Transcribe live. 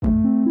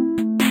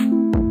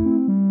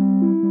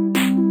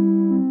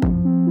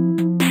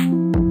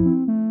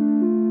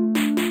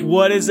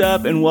What is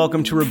up, and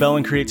welcome to Rebel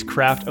and Create's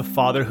Craft of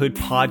Fatherhood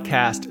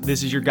podcast.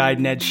 This is your guide,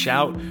 Ned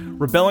Shout.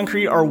 Rebel and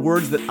create are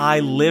words that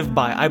I live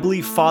by. I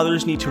believe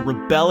fathers need to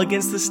rebel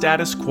against the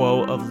status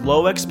quo of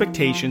low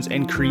expectations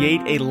and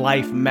create a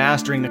life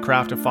mastering the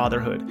craft of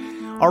fatherhood.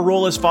 Our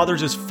role as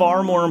fathers is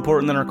far more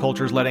important than our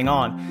culture is letting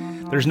on.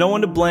 There's no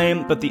one to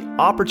blame, but the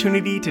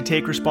opportunity to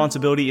take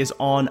responsibility is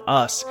on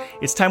us.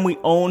 It's time we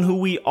own who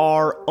we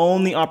are,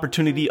 own the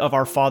opportunity of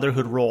our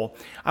fatherhood role.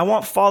 I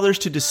want fathers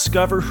to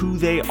discover who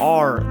they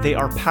are. They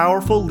are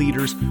powerful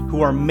leaders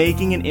who are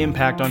making an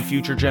impact on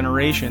future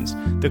generations.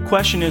 The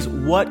question is,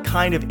 what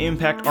kind of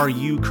impact are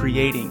you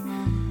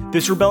creating?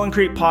 This Rebel and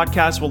Create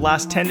podcast will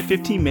last 10 to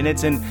 15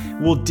 minutes and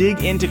we'll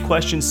dig into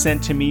questions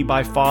sent to me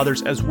by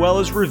fathers as well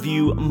as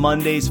review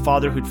Monday's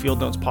Fatherhood Field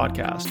Notes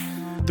podcast.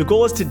 The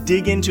goal is to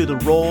dig into the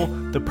role,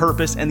 the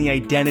purpose, and the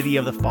identity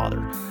of the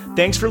father.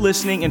 Thanks for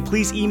listening, and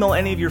please email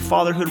any of your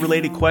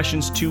fatherhood-related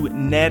questions to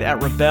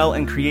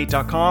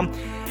ned@rebelandcreate.com.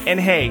 And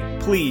hey,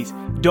 please,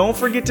 don't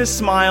forget to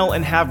smile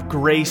and have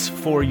grace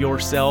for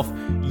yourself.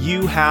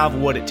 You have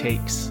what it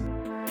takes.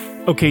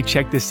 Okay,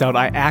 check this out.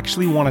 I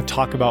actually want to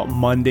talk about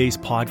Monday's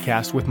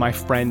podcast with my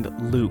friend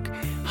Luke.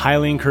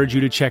 Highly encourage you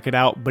to check it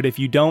out, but if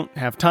you don't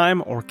have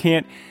time or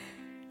can't,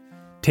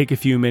 take a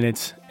few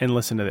minutes and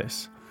listen to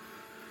this.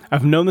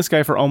 I've known this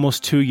guy for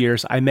almost 2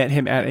 years. I met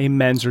him at a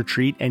men's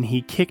retreat and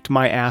he kicked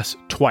my ass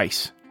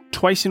twice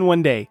in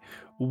one day,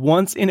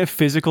 once in a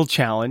physical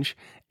challenge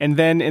and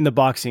then in the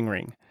boxing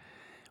ring.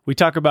 We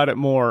talk about it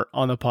more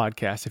on the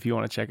podcast if you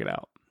want to check it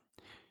out.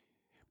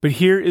 But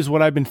here is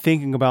what I've been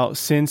thinking about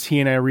since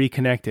he and I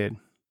reconnected.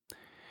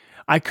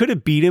 I could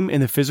have beat him in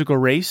the physical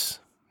race,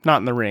 not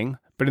in the ring,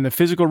 but in the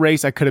physical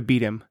race, I could have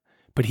beat him.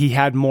 But he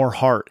had more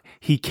heart.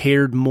 He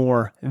cared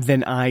more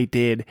than I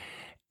did.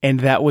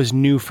 And that was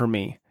new for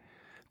me.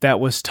 That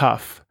was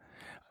tough.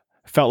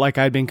 Felt like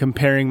I'd been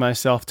comparing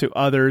myself to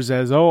others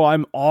as, oh,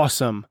 I'm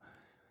awesome.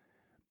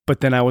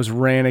 But then I was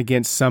ran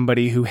against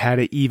somebody who had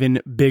an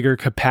even bigger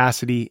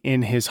capacity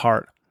in his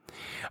heart.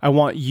 I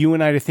want you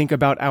and I to think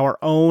about our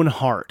own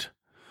heart.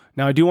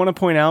 Now, I do want to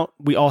point out,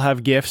 we all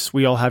have gifts,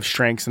 we all have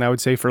strengths. And I would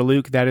say for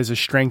Luke, that is a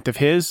strength of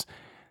his,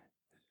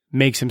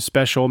 makes him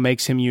special,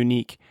 makes him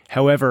unique.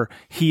 However,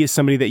 he is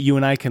somebody that you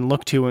and I can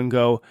look to and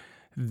go,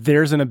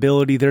 there's an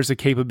ability, there's a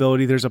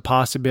capability, there's a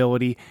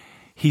possibility.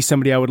 He's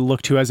somebody I would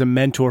look to as a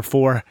mentor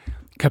for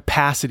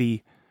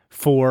capacity,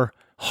 for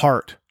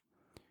heart.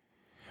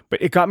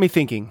 But it got me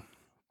thinking.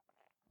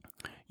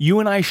 You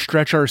and I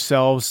stretch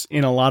ourselves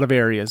in a lot of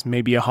areas,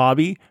 maybe a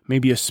hobby,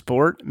 maybe a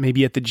sport,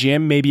 maybe at the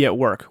gym, maybe at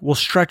work. We'll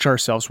stretch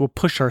ourselves, we'll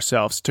push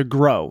ourselves to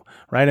grow,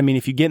 right? I mean,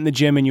 if you get in the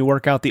gym and you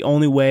work out, the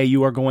only way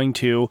you are going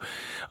to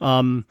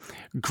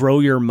grow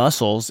your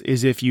muscles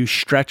is if you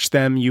stretch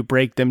them, you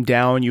break them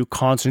down, you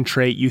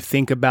concentrate, you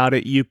think about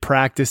it, you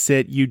practice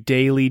it, you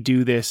daily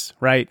do this,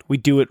 right? We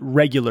do it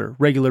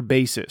regular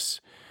basis.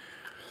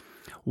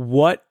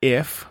 What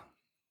if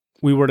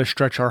we were to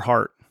stretch our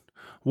heart?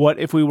 What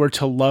if we were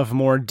to love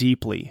more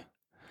deeply?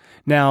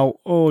 Now,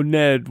 oh,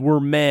 Ned,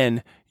 we're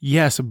men.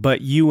 Yes,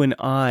 but you and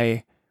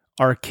I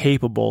are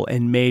capable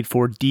and made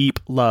for deep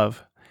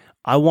love.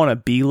 I want to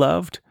be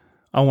loved.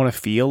 I want to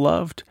feel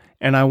loved.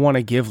 And I want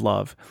to give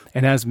love.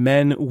 And as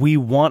men, we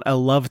want a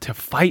love to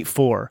fight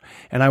for.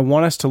 And I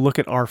want us to look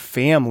at our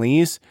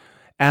families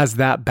as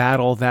that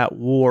battle, that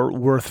war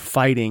worth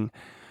fighting.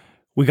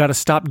 We got to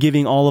stop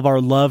giving all of our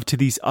love to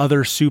these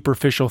other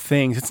superficial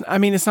things. It's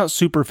not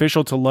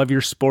superficial to love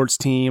your sports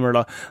team or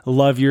to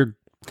love your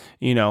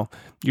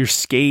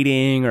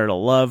skating or to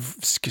love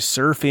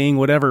surfing,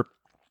 whatever.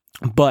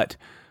 But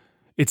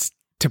it's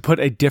to put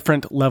a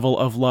different level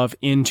of love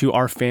into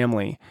our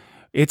family.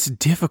 It's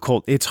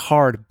difficult. It's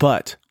hard,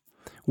 but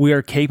we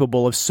are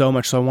capable of so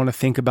much. So I want to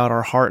think about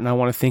our heart and I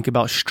want to think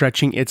about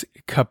stretching its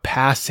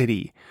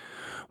capacity.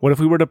 What if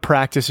we were to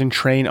practice and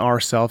train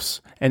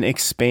ourselves and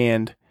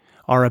expand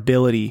our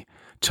ability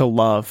to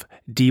love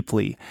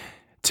deeply,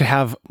 to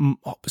have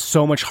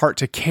so much heart,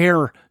 to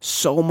care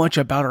so much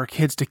about our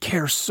kids, to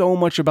care so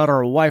much about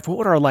our wife? What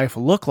would our life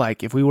look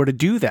like if we were to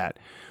do that?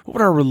 What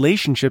would our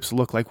relationships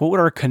look like? What would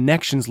our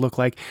connections look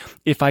like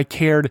if I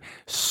cared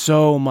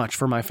so much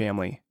for my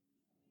family?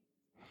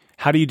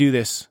 How do you do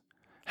this?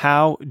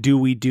 How do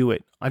we do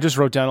it? I just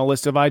wrote down a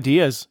list of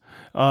ideas.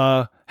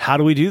 How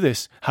do we do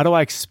this? How do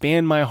I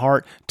expand my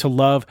heart to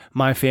love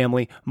my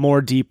family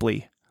more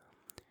deeply?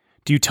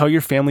 Do you tell your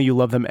family you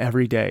love them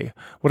every day?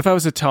 What if I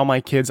was to tell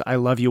my kids I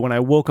love you when I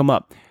woke them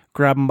up,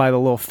 grab them by the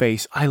little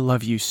face, I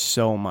love you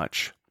so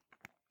much,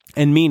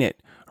 and mean it,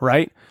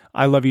 right?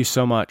 I love you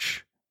so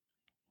much.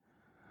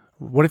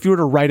 What if you were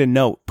to write a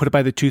note, put it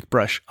by the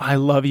toothbrush, I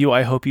love you,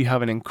 I hope you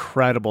have an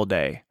incredible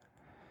day?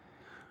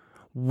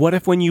 What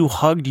if when you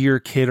hugged your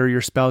kid or your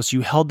spouse,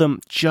 you held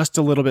them just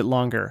a little bit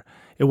longer?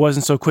 It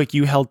wasn't so quick,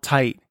 you held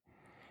tight,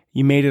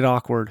 you made it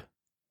awkward.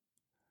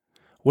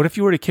 What if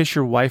you were to kiss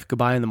your wife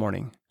goodbye in the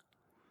morning?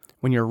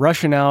 When you're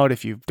rushing out,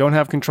 if you don't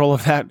have control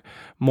of that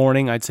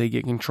morning, I'd say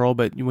get control.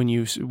 But when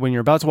you're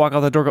about to walk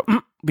out the door, go,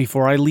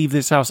 Before I leave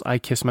this house, I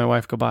kiss my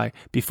wife goodbye.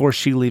 Before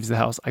she leaves the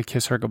house, I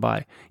kiss her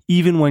goodbye.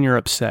 Even when you're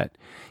upset.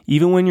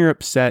 Even when you're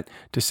upset,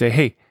 to say,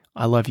 hey,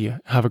 I love you.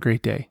 Have a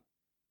great day.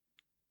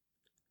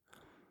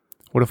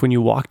 What if when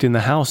you walked in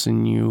the house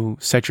and you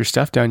set your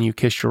stuff down, you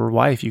kissed your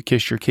wife, you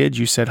kissed your kids,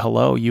 you said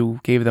hello, you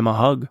gave them a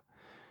hug?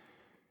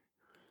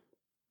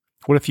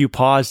 What if you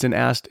paused and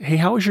asked, hey,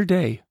 how was your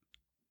day?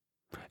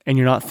 And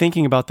you're not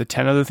thinking about the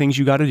 10 other things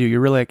you got to do.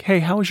 You're really like, hey,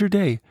 how was your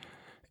day?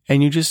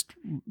 And you just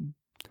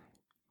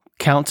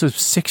count to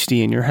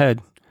 60 in your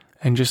head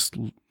and just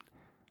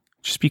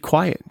be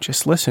quiet.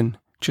 Just listen.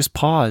 Just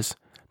pause.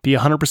 Be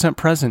 100%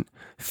 present.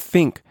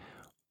 Think.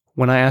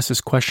 When I ask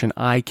this question,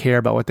 I care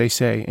about what they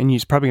say. And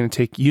it's probably going to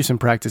take you some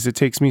practice. It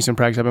takes me some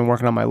practice. I've been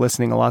working on my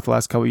listening a lot the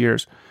last couple of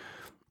years.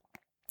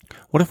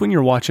 What if when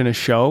you're watching a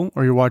show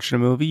or you're watching a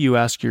movie, you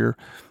ask your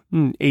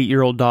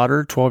 8-year-old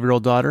daughter,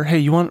 12-year-old daughter,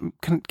 hey,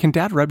 can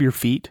dad rub your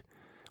feet?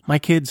 My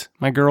kids,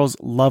 my girls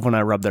love when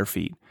I rub their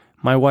feet.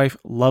 My wife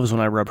loves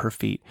when I rub her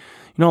feet.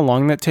 You know how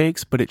long that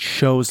takes? But it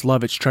shows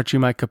love. It's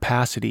stretching my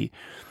capacity.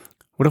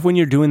 What if when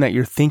you're doing that,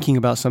 you're thinking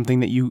about something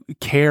that you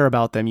care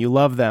about them, you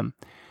love them?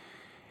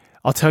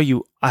 I'll tell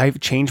you, I've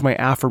changed my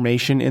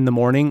affirmation in the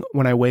morning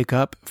when I wake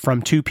up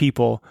from 2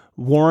 people.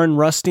 Warren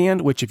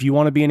Rustand, which if you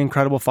want to be an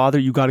incredible father,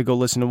 you got to go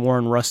listen to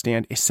Warren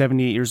Rustand, a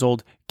 78 years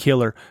old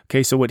killer.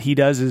 Okay, so what he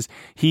does is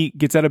he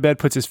gets out of bed,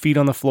 puts his feet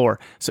on the floor.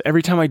 So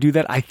every time I do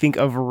that, I think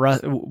of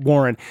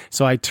Warren.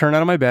 So I turn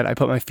out of my bed, I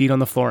put my feet on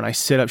the floor and I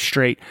sit up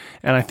straight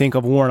and I think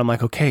of Warren. I'm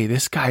like, okay,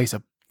 this guy's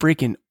a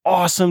freaking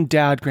awesome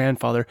dad,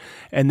 grandfather.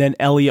 And then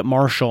Elliot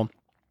Marshall.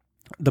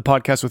 The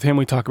podcast with him,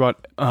 we talk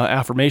about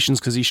affirmations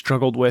because he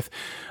struggled with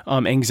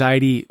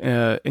anxiety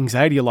a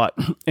lot.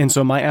 And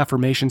so my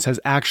affirmations has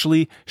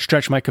actually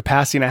stretched my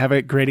capacity. And I have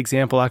a great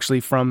example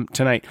actually from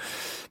tonight.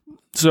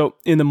 So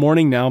in the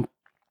morning now,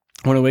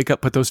 when I wake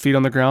up, put those feet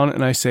on the ground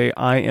and I say,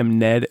 I am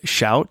Ned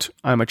Shout.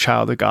 I'm a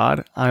child of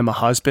God. I'm a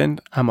husband.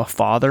 I'm a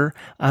father.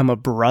 I'm a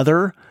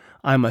brother.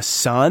 I'm a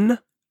son.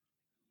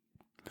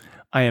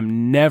 I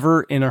am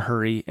never in a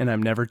hurry and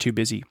I'm never too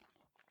busy.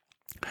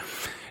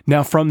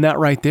 Now, from that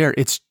right there,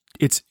 it's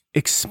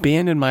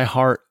expanded my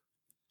heart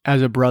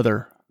as a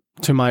brother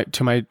to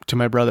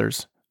my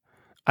brothers.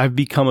 I've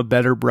become a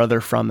better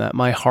brother from that.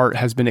 My heart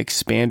has been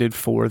expanded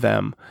for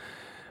them.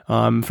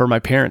 For my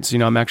parents,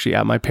 I'm actually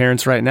at my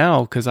parents right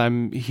now because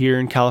I'm here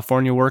in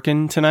California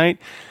working tonight,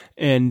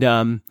 and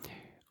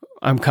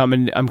I'm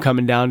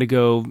coming down to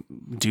go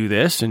do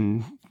this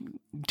and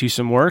do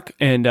some work,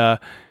 and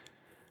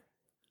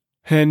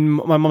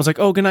my mom's like,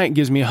 oh, good night, and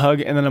gives me a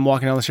hug. And then I'm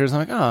walking down the stairs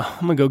and I'm like, oh,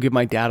 I'm going to go give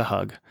my dad a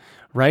hug,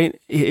 right?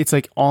 It's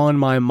like on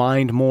my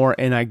mind more.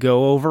 And I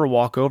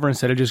walk over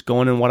instead of just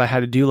going in what I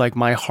had to do. Like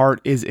my heart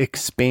is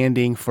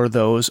expanding for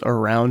those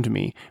around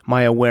me.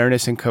 My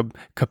awareness and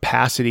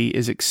capacity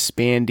is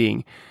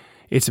expanding.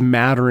 It's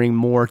mattering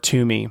more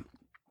to me.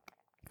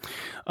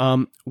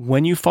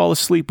 When you fall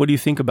asleep, what do you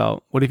think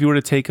about? What if you were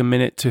to take a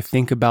minute to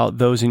think about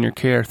those in your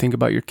care? Think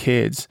about your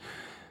kids.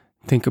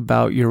 Think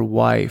about your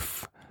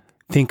wife.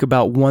 Think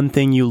about one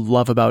thing you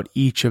love about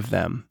each of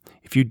them.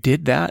 If you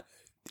did that,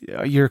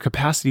 your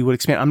capacity would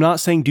expand. I'm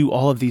not saying do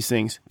all of these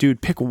things. Dude,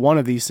 pick one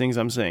of these things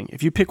I'm saying.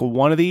 If you pick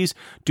one of these,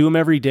 do them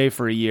every day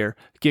for a year.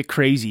 Get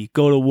crazy.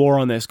 Go to war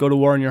on this. Go to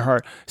war on your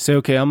heart. Say,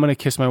 okay, I'm going to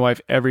kiss my wife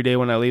every day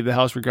when I leave the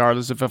house,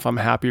 regardless of if I'm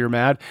happy or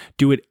mad.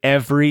 Do it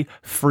every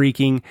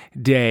freaking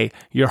day.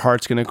 Your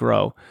heart's going to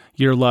grow.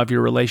 Your love,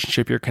 your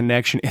relationship, your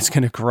connection, it's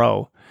going to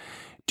grow.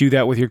 Do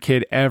that with your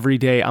kid every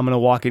day. I'm going to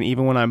walk in,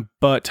 even when I'm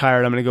butt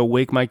tired, I'm going to go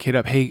wake my kid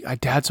up. Hey,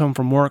 dad's home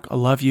from work. I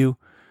love you.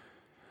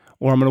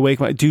 Or I'm going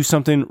to do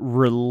something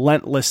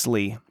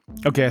relentlessly.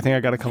 Okay, I think I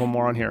got a couple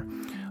more on here.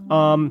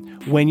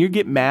 When you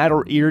get mad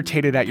or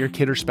irritated at your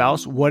kid or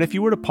spouse, what if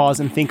you were to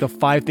pause and think of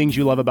 5 things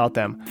you love about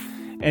them?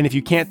 And if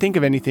you can't think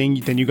of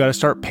anything, then you got to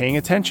start paying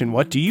attention.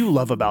 What do you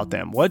love about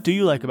them? What do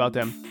you like about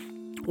them?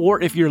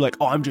 Or if you're like,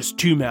 oh, I'm just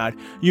too mad.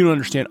 You don't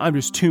understand. I'm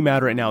just too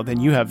mad right now. Then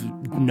you have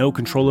no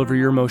control over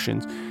your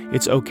emotions.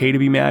 It's okay to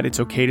be mad. It's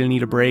okay to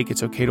need a break.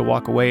 It's okay to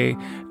walk away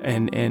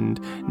and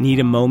need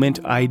a moment.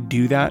 I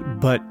do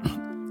that. But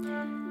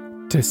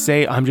to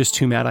say I'm just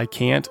too mad, I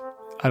can't.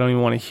 I don't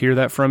even want to hear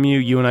that from you.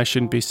 You and I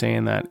shouldn't be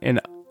saying that.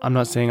 And I'm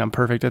not saying I'm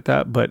perfect at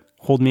that, but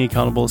hold me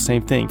accountable, the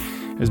same thing.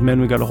 As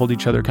men, we got to hold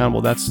each other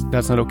accountable. That's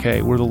not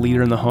okay. We're the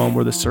leader in the home.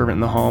 We're the servant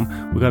in the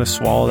home. We got to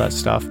swallow that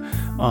stuff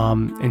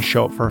and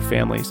show up for our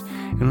families.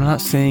 And I'm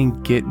not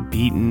saying get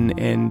beaten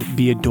and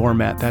be a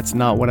doormat. That's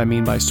not what I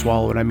mean by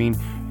swallow it. I mean,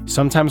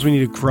 sometimes we need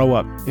to grow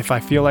up. If I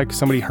feel like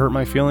somebody hurt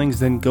my feelings,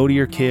 then go to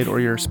your kid or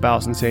your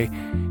spouse and say,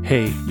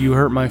 hey, you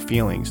hurt my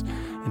feelings.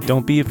 And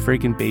don't be a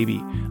freaking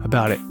baby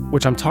about it,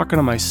 which I'm talking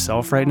to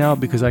myself right now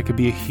because I could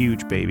be a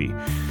huge baby.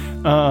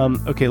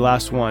 Okay,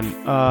 last one.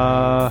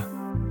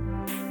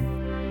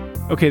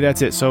 Okay,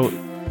 that's it. So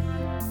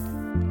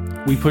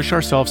we push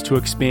ourselves to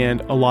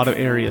expand a lot of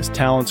areas,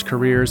 talents,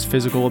 careers,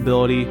 physical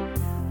ability.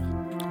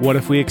 What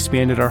if we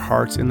expanded our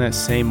hearts in that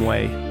same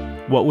way?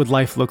 What would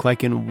life look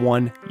like in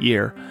 1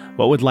 year?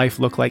 What would life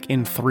look like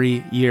in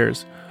 3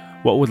 years?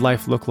 What would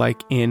life look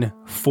like in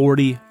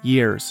 40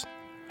 years?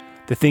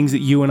 The things that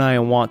you and I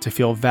want to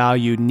feel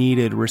valued,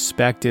 needed,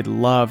 respected,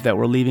 loved, that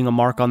we're leaving a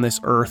mark on this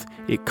earth,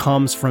 it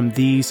comes from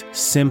these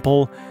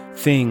simple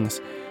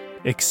things.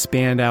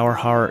 Expand our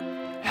heart.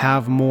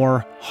 Have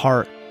more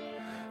heart.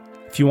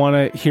 If you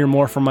want to hear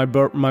more from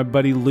my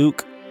buddy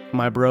Luke,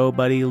 my bro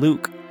buddy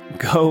Luke,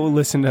 go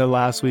listen to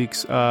last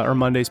week's or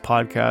Monday's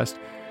podcast.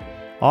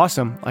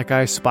 Awesome. Like,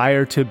 I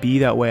aspire to be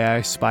that way. I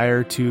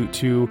aspire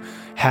to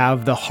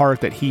have the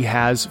heart that he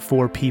has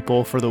for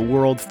people, for the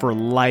world, for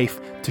life,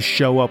 to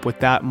show up with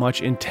that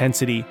much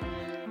intensity.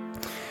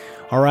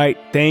 All right.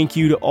 Thank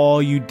you to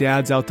all you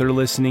dads out there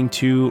listening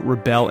to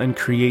Rebel and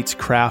Create's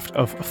Craft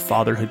of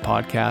Fatherhood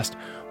podcast.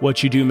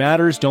 What you do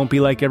matters. Don't be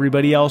like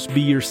everybody else.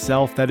 Be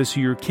yourself. That is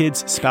who your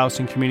kids, spouse,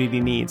 and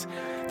community needs.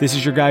 This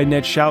is your guy,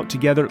 Ned Shout.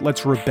 Together,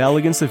 let's rebel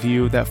against the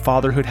view that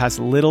fatherhood has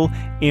little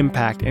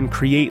impact and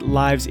create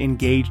lives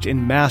engaged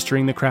in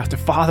mastering the craft of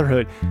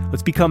fatherhood.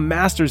 Let's become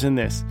masters in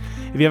this.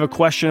 If you have a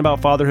question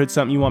about fatherhood,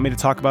 something you want me to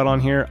talk about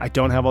on here, I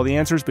don't have all the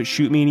answers, but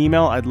shoot me an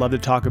email. I'd love to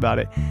talk about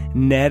it.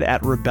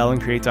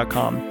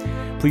 ned@rebelandcreate.com.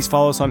 Please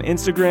follow us on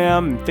Instagram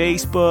and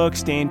Facebook.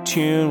 Stay in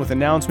tune with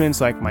announcements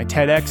like my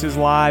TEDx is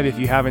live. If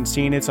you haven't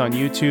seen it, it's on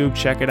YouTube.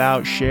 Check it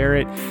out, share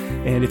it.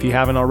 And if you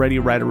haven't already,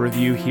 write a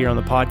review here on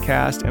the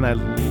podcast. And I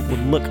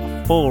would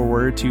look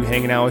forward to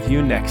hanging out with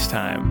you next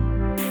time.